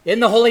In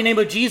the holy name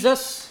of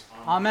Jesus,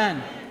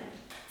 Amen.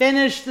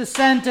 Finish the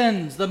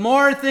sentence. The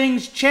more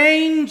things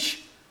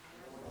change,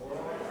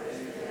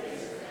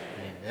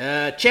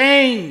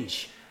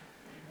 change.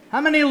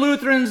 How many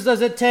Lutherans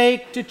does it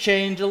take to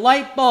change a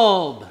light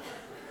bulb?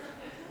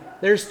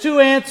 There's two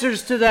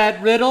answers to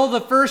that riddle. The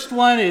first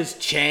one is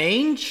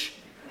change.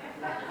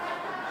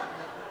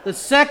 The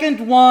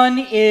second one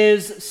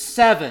is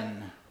 7.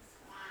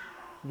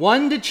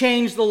 1 to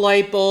change the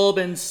light bulb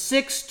and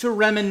 6 to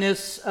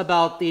reminisce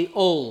about the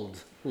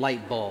old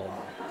light bulb.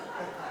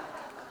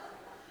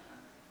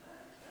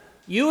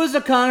 You as a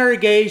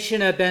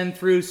congregation have been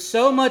through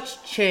so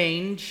much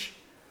change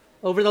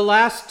over the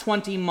last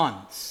 20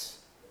 months.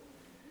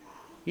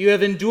 You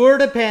have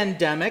endured a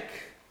pandemic.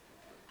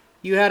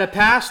 You had a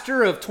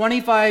pastor of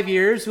 25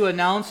 years who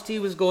announced he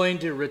was going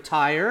to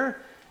retire.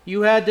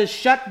 You had to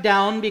shut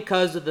down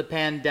because of the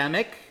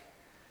pandemic.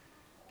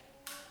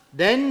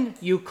 Then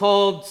you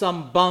called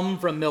some bum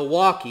from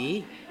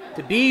Milwaukee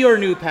to be your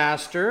new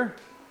pastor.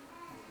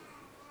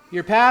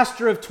 Your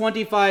pastor of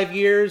 25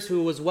 years,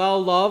 who was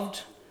well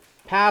loved,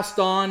 passed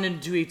on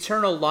into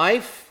eternal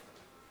life.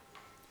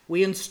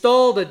 We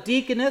installed a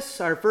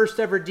deaconess, our first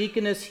ever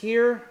deaconess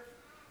here,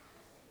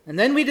 and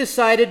then we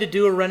decided to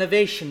do a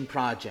renovation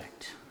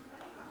project.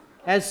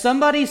 As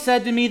somebody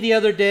said to me the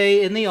other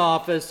day in the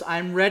office,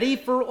 I'm ready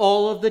for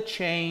all of the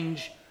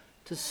change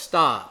to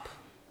stop.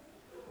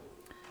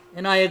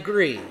 And I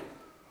agree.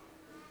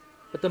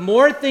 But the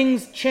more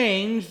things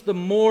change, the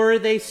more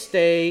they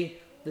stay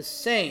the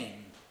same.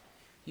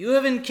 You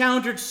have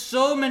encountered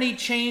so many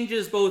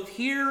changes both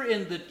here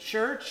in the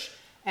church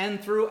and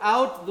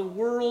throughout the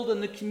world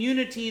and the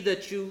community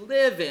that you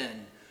live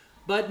in.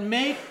 But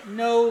make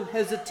no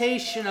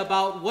hesitation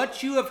about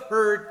what you have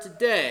heard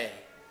today.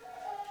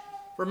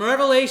 From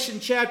Revelation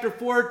chapter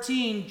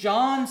 14,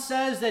 John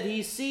says that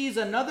he sees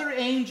another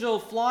angel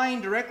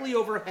flying directly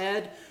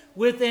overhead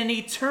with an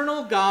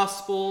eternal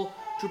gospel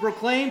to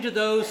proclaim to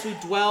those who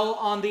dwell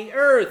on the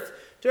earth,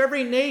 to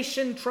every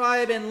nation,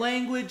 tribe, and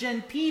language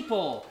and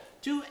people,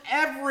 to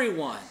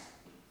everyone.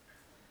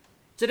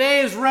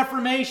 Today is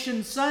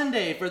Reformation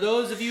Sunday. For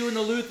those of you in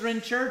the Lutheran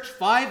Church,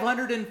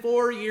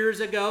 504 years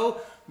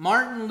ago,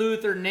 Martin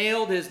Luther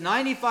nailed his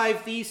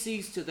 95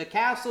 Theses to the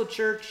castle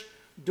church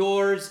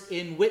doors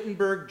in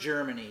Wittenberg,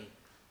 Germany.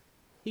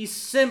 He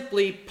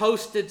simply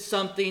posted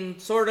something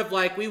sort of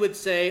like we would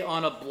say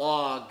on a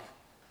blog.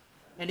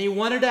 And he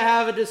wanted to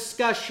have a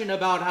discussion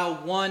about how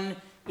one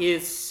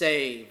is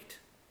saved.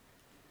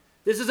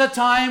 This is a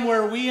time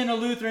where we in the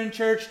Lutheran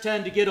Church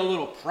tend to get a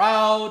little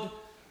proud.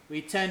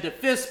 We tend to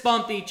fist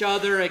bump each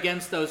other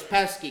against those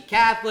pesky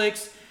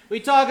Catholics. We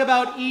talk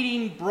about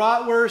eating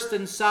bratwurst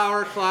and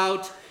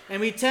sauerkraut, and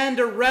we tend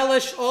to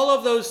relish all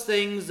of those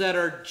things that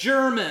are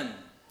German,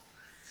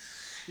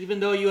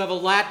 even though you have a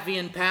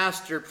Latvian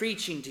pastor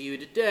preaching to you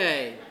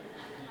today.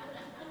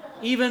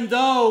 Even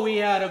though we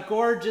had a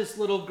gorgeous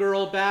little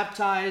girl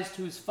baptized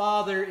whose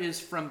father is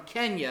from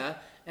Kenya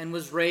and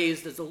was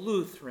raised as a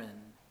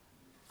Lutheran.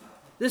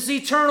 This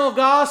eternal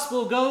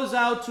gospel goes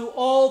out to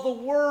all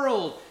the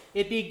world.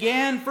 It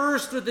began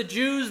first with the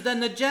Jews, then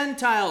the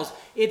Gentiles.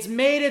 It's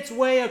made its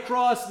way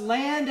across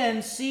land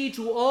and sea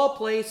to all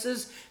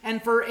places,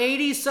 and for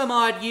 80 some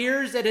odd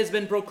years it has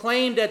been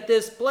proclaimed at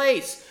this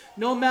place.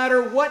 No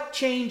matter what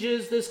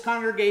changes this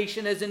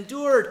congregation has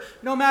endured,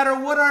 no matter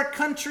what our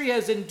country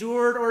has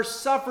endured or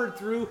suffered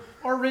through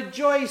or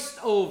rejoiced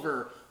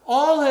over,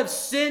 all have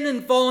sinned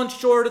and fallen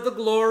short of the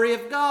glory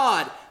of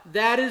God.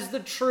 That is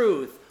the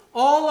truth.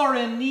 All are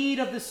in need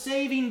of the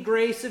saving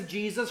grace of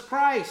Jesus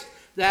Christ.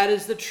 That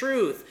is the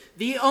truth.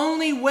 The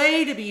only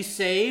way to be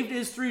saved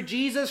is through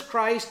Jesus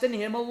Christ and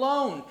Him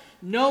alone.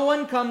 No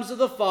one comes to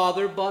the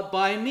Father but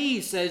by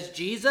me, says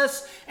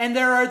Jesus. And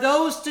there are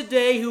those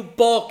today who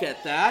balk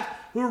at that,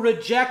 who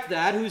reject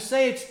that, who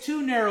say it's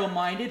too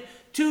narrow-minded,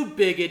 too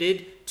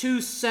bigoted, too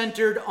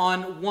centered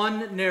on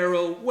one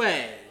narrow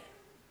way.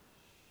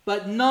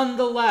 But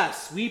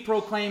nonetheless, we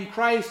proclaim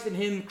Christ and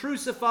Him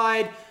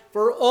crucified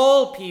for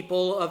all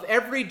people of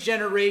every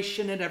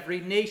generation and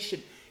every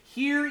nation,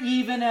 here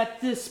even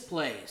at this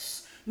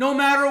place, no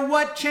matter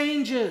what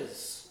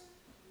changes.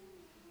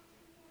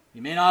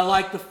 You may not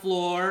like the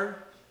floor.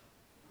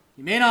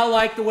 You may not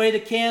like the way the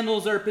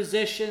candles are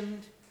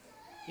positioned.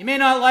 You may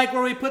not like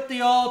where we put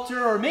the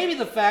altar, or maybe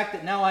the fact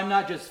that now I'm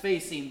not just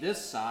facing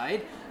this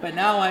side, but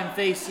now I'm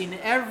facing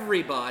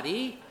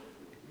everybody.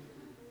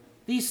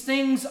 These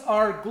things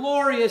are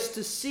glorious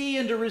to see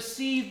and to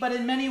receive, but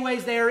in many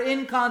ways they are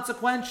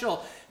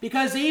inconsequential.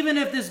 Because even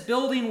if this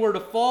building were to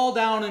fall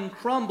down and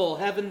crumble,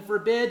 heaven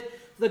forbid,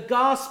 the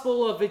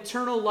gospel of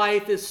eternal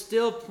life is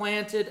still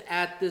planted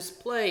at this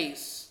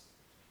place.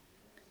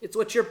 It's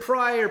what your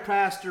prior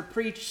pastor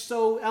preached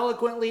so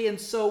eloquently and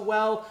so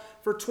well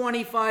for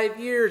 25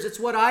 years. It's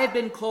what I've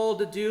been called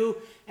to do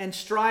and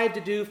strive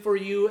to do for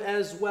you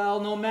as well,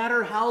 no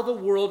matter how the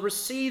world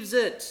receives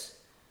it.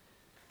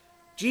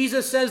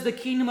 Jesus says the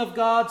kingdom of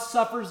God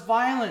suffers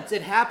violence.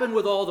 It happened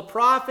with all the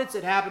prophets.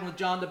 It happened with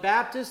John the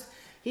Baptist.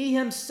 He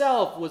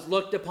himself was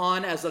looked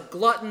upon as a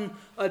glutton,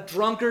 a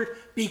drunkard,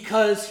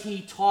 because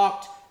he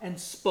talked and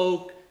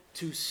spoke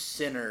to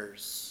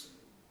sinners.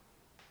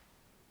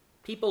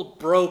 People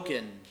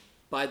broken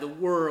by the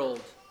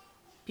world,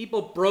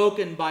 people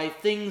broken by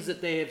things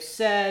that they have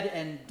said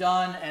and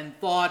done and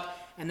thought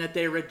and that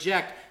they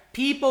reject.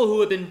 People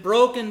who have been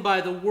broken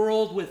by the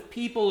world with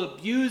people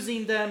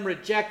abusing them,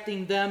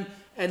 rejecting them,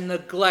 and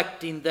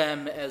neglecting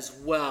them as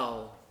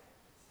well.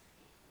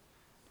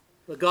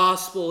 The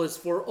gospel is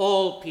for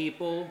all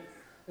people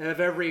of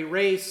every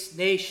race,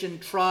 nation,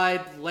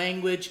 tribe,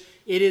 language.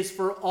 It is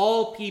for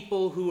all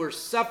people who are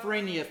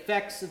suffering the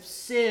effects of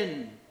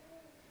sin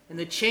and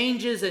the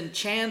changes and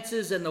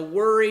chances and the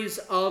worries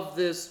of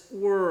this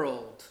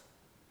world.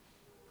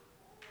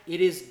 It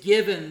is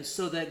given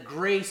so that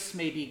grace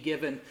may be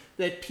given,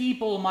 that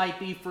people might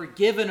be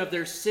forgiven of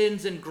their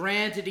sins and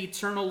granted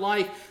eternal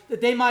life,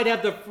 that they might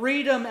have the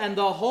freedom and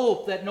the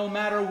hope that no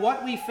matter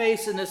what we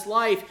face in this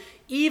life,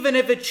 even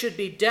if it should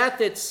be death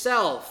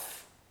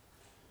itself,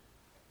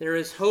 there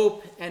is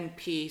hope and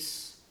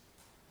peace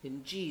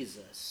in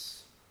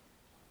Jesus.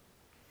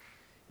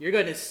 You're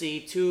going to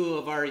see two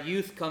of our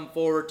youth come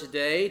forward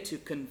today to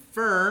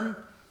confirm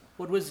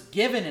what was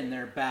given in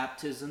their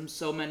baptism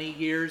so many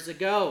years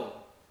ago.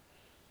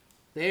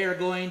 They are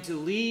going to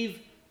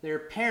leave their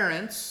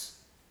parents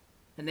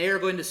and they are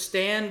going to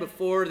stand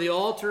before the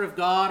altar of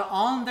God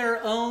on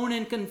their own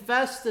and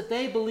confess that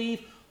they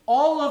believe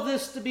all of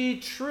this to be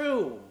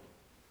true.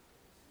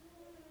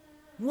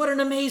 What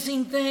an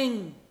amazing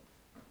thing.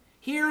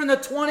 Here in the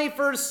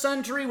 21st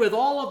century, with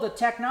all of the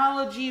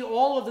technology,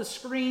 all of the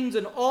screens,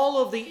 and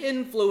all of the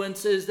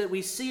influences that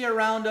we see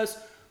around us,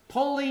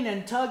 pulling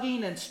and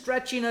tugging and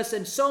stretching us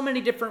in so many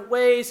different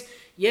ways,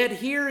 yet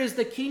here is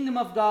the kingdom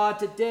of God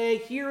today.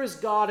 Here is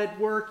God at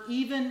work,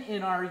 even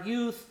in our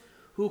youth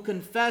who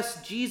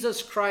confess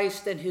Jesus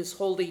Christ and his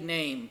holy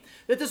name.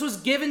 That this was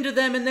given to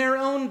them in their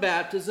own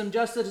baptism,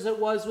 just as it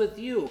was with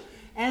you.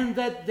 And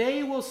that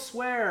they will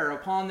swear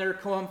upon their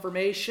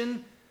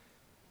confirmation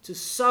to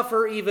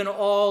suffer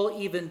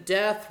even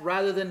death,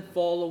 rather than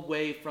fall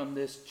away from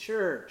this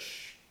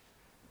church.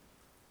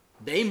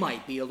 They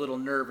might be a little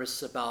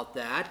nervous about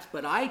that,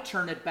 but I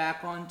turn it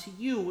back on to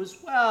you as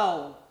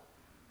well.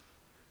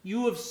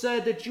 You have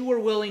said that you are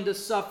willing to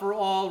suffer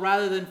all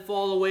rather than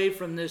fall away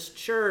from this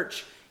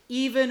church,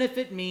 even if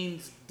it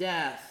means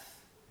death.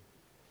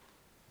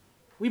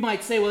 We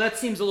might say, well, that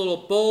seems a little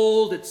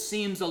bold, it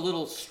seems a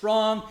little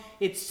strong,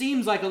 it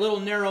seems like a little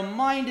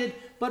narrow-minded,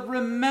 but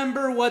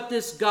remember what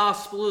this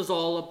gospel is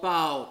all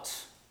about.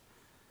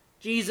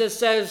 Jesus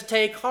says,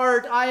 take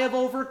heart, I have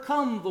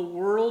overcome the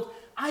world.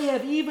 I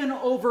have even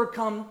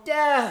overcome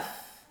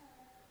death.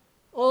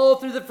 All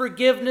through the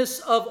forgiveness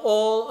of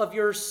all of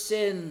your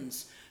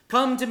sins.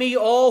 Come to me,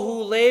 all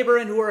who labor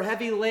and who are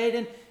heavy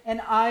laden,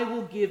 and I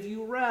will give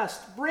you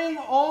rest. Bring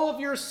all of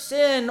your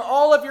sin,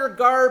 all of your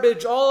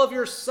garbage, all of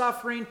your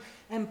suffering,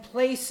 and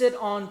place it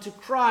onto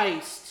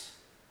Christ,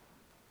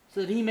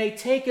 so that he may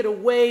take it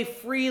away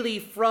freely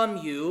from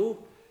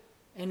you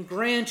and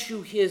grant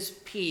you his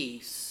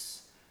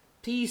peace.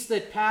 Peace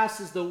that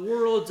passes the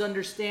world's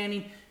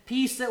understanding.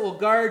 Peace that will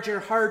guard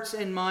your hearts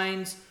and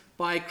minds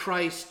by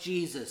Christ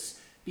Jesus,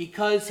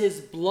 because his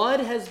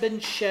blood has been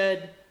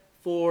shed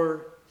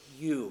for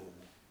you.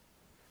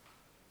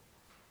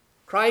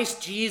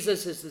 Christ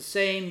Jesus is the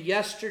same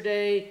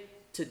yesterday,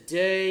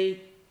 today,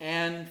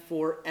 and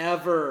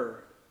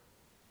forever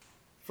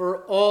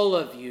for all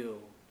of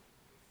you.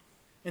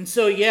 And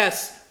so,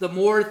 yes, the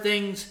more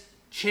things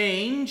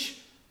change,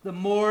 the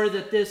more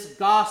that this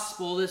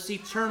gospel, this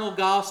eternal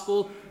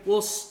gospel,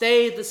 will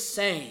stay the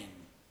same.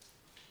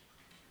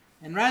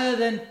 And rather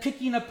than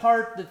picking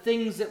apart the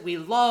things that we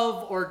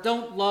love or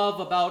don't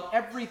love about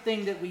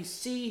everything that we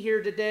see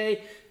here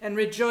today and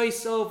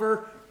rejoice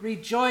over,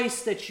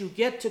 rejoice that you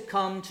get to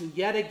come to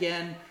yet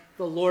again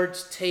the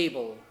Lord's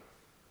table,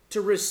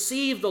 to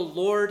receive the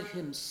Lord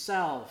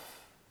himself.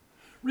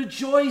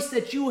 Rejoice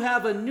that you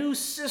have a new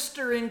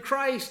sister in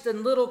Christ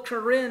and little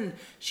Corinne.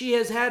 She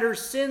has had her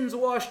sins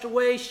washed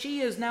away.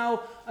 She is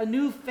now a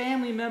new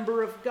family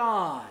member of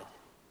God.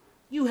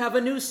 You have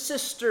a new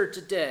sister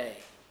today.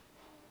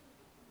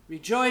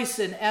 Rejoice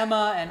in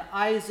Emma and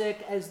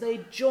Isaac as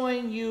they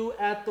join you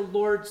at the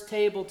Lord's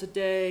table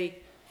today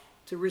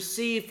to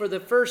receive for the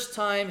first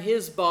time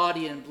his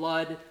body and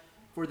blood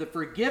for the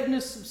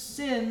forgiveness of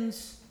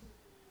sins,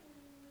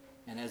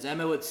 and as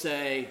Emma would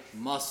say,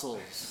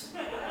 muscles,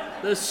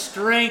 the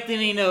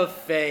strengthening of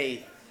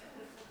faith.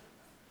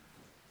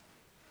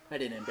 I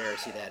didn't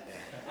embarrass you that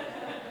bad.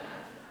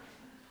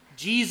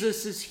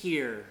 Jesus is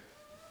here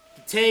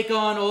to take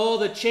on all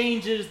the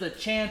changes, the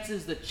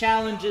chances, the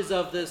challenges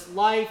of this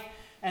life,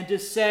 and to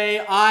say,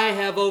 I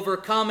have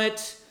overcome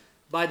it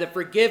by the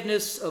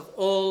forgiveness of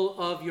all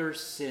of your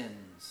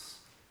sins.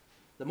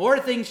 The more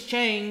things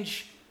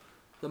change,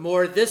 the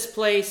more this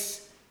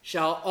place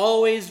shall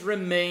always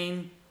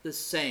remain the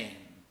same,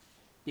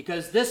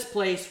 because this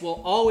place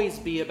will always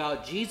be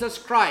about Jesus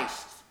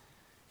Christ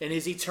and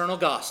his eternal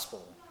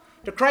gospel.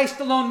 To Christ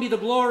alone be the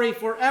glory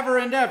forever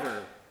and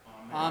ever.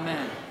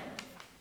 Amen.